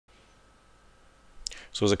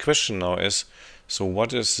So the question now is, so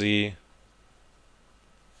what is the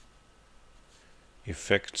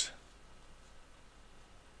effect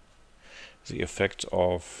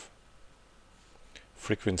of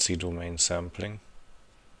frequency domain sampling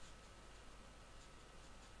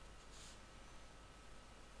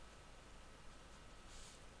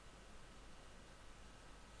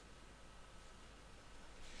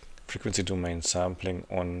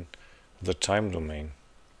on the time domain?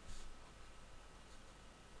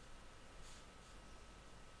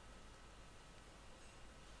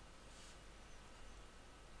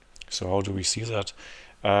 So how do we see that?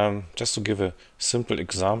 Just to give a simple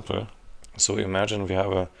example, so imagine we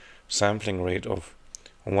have a sampling rate of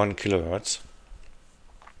 1 kilohertz.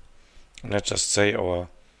 And let's just say our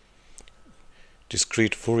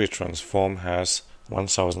discrete Fourier transform has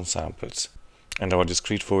 1000 samples, and our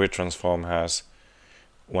discrete Fourier transform has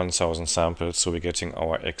 1000 samples, so we're getting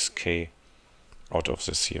our xk out of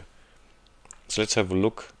this here. So let's have a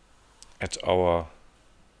look at our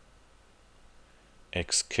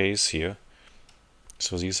xk's here.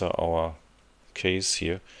 So these are our k's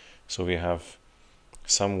here. So we have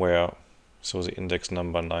somewhere, so the index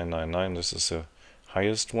number 999, this is the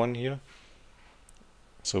highest one here.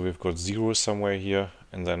 So we've got 0 somewhere here,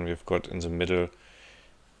 and then we've got in the middle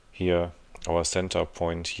here our center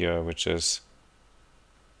point here, which is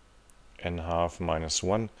n½ minus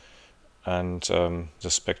 1, and the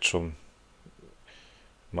spectrum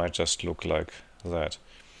might just look like that.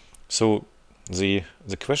 So the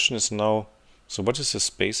question is now, so what is the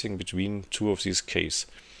spacing between two of these k's?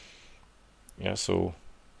 Yeah, so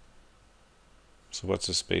what's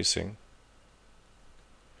the spacing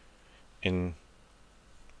in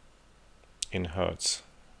hertz,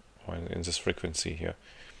 or in this frequency here?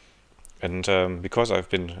 And because I've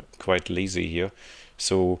been quite lazy here,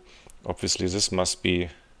 so obviously this must be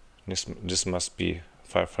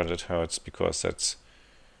 500 hertz, because that's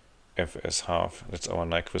fs½ that's our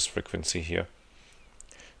Nyquist frequency here.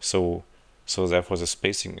 So therefore the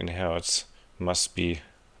spacing in hertz must be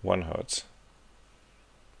 1 hertz.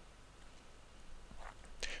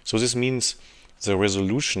 So this means the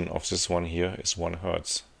resolution of this one here is 1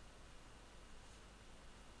 hertz.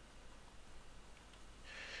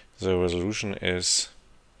 The resolution is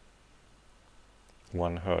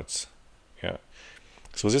 1 hertz. Yeah.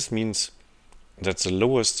 So this means that the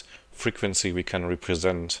lowest frequency we can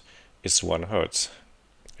represent is 1 hertz.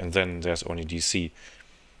 And then there's only DC.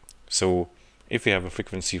 So if we have a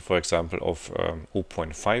frequency, for example, of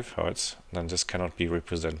 0.5 hertz, then this cannot be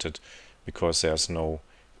represented because there's no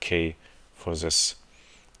k for this.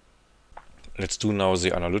 Let's do now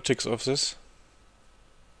the analytics of this.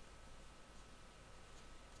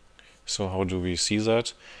 So how do we see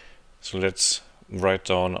that? So let's write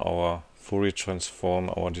down our Fourier transform,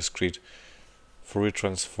 our discrete Fourier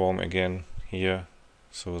transform again here.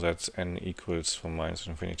 So that's n equals from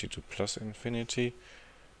 -infinity to +infinity,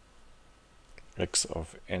 x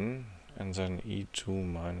of n, and then e2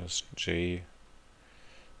 minus j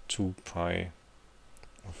 2 pi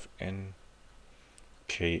of n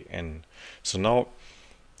kn. So now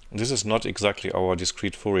this is not exactly our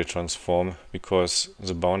discrete Fourier transform, because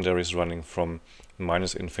the boundary is running from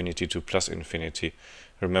 -infinity to +infinity.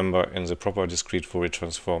 Remember, in the proper discrete Fourier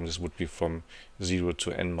transform, this would be from 0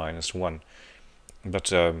 to n-1.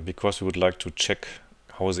 But because we would like to check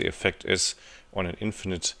how the effect is on an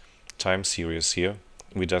infinite time series here,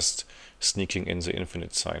 we just sneaking in the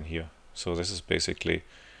infinite sign here. So this is basically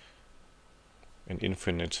an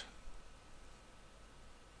infinite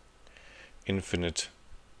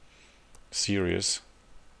series.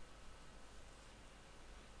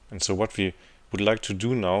 And so what we would like to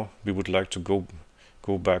do now, we would like to go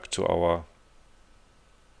back to our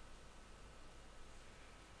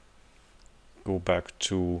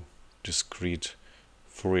discrete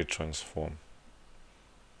Fourier transform.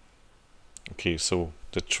 Okay, so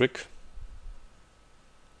the trick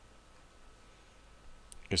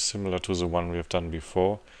is similar to the one we have done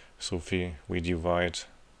before. So if we divide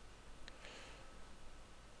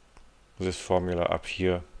this formula up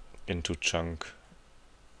here into chunks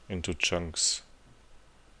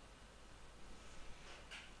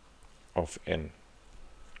of n.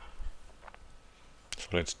 So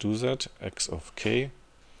let's do that. X of k,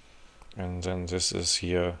 and then this is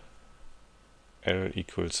here L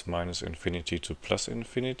equals -infinity to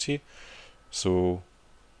 +infinity. So,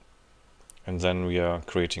 and then we are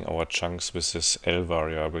creating our chunks with this L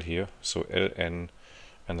variable here. So Ln,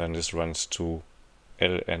 and then this runs to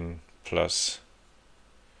Ln plus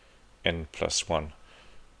n plus 1.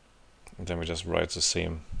 And then we just write the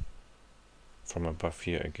same from above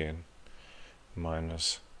here again.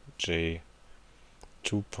 Minus j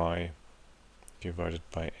 2 pi divided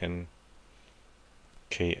by n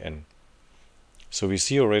kn. So we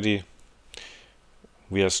see already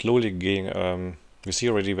we are slowly going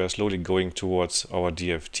towards our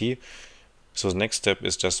DFT. So the next step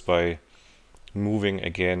is just by moving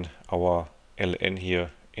again our ln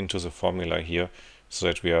here into the formula here, so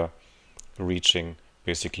that we are reaching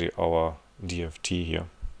basically our DFT here.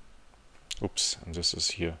 Oops, and this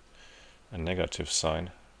is here a negative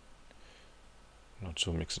sign. Not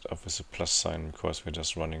to mix it up with a plus sign, because we're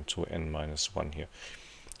just running to n minus 1 here.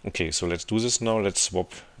 Okay, so let's do this now. Let's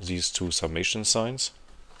swap these two summation signs.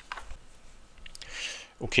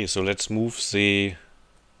 Okay, so let's move the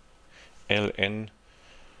ln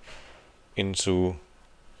into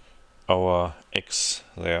our x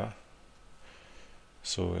there.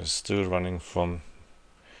 So it's still running from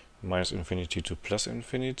minus infinity to plus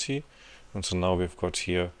infinity. And so now we've got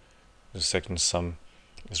here the second sum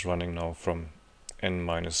is running now from n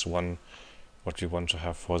minus 1, what we want to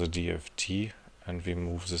have for the DFT. And we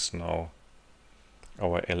move this now,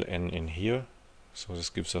 our ln in here. So this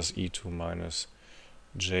gives us e2 minus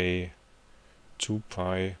j 2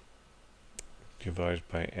 pi divided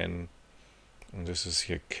by n, and this is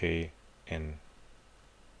here kn.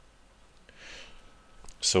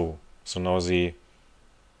 So now the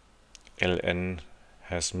ln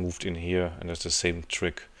has moved in here, and that's the same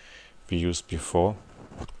trick we used before.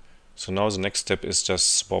 So now the next step is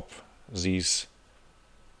just swap these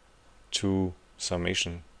two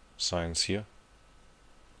summation signs here,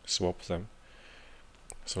 swap them.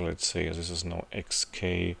 So let's say this is now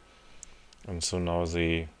xk, and so now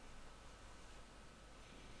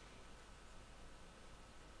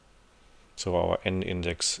our n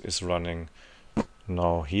index is running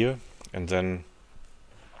now here, and then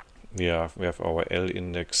we have our L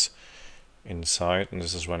index inside, and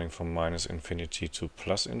this is running from minus infinity to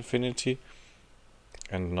plus infinity.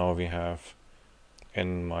 And now we have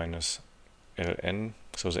n minus ln,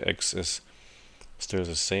 so the x is still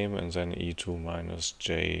the same, and then e2 minus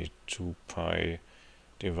j 2 pi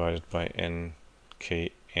divided by n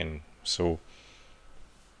kn. So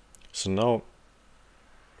now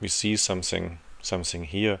we see something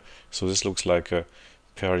here. So this looks like a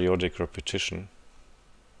periodic repetition.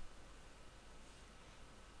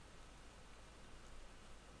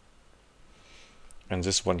 And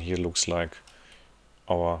this one here looks like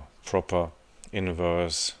our proper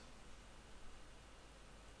inverse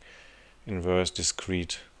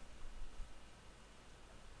discrete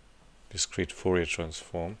Fourier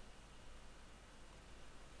transform.